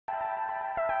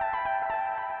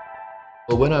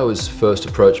Well, when I was first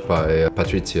approached by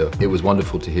Patrizio, it was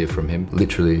wonderful to hear from him.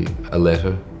 Literally a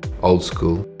letter, old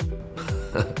school,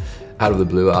 out of the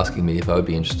blue, asking me if I would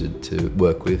be interested to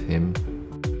work with him.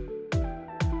 I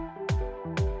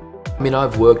mean,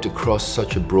 I've worked across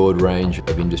such a broad range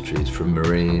of industries, from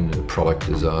marine, product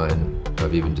design.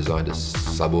 I've even designed a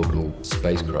suborbital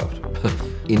spacecraft.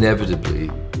 Inevitably,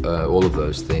 all of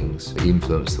those things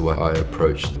influence the way I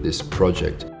approached this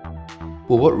project.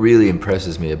 Well, what really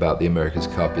impresses me about the America's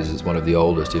Cup is it's one of the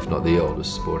oldest, if not the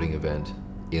oldest, sporting event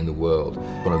in the world.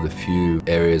 One of the few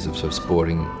areas of sort of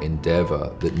sporting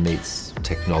endeavour that meets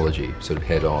technology sort of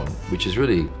head on, which is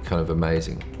really kind of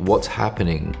amazing. What's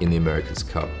happening in the America's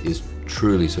Cup is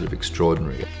truly sort of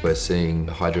extraordinary. We're seeing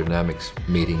hydrodynamics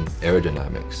meeting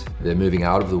aerodynamics. They're moving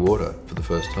out of the water for the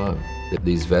first time.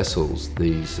 These vessels,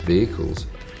 these vehicles,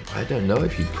 I don't know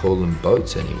if you'd call them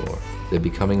boats anymore. They're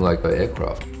becoming like an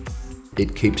aircraft.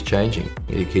 It keeps changing,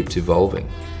 it keeps evolving.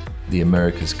 The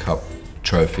America's Cup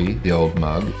trophy, the old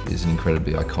mug, is an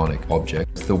incredibly iconic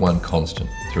object. It's the one constant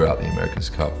throughout the America's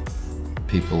Cup.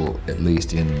 People, at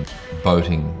least in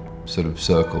boating sort of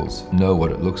circles, know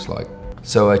what it looks like.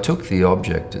 So I took the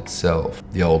object itself,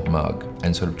 the old mug,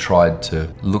 and sort of tried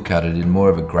to look at it in more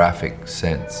of a graphic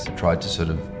sense. I tried to sort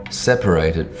of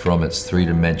separate it from its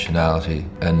three-dimensionality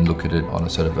and look at it on a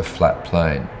sort of a flat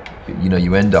plane. You know,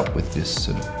 you end up with this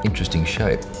sort of interesting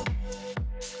shape.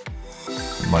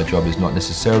 My job is not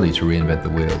necessarily to reinvent the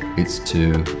wheel, it's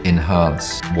to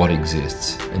enhance what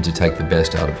exists and to take the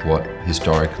best out of what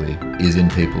historically is in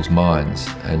people's minds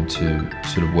and to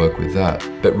sort of work with that.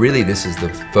 But really this is the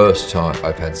first time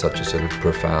I've had such a sort of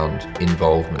profound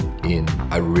involvement in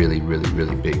a really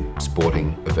big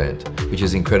sporting event, which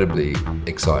is incredibly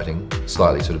exciting,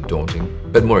 slightly sort of daunting,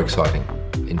 but more exciting,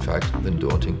 in fact, than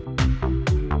daunting.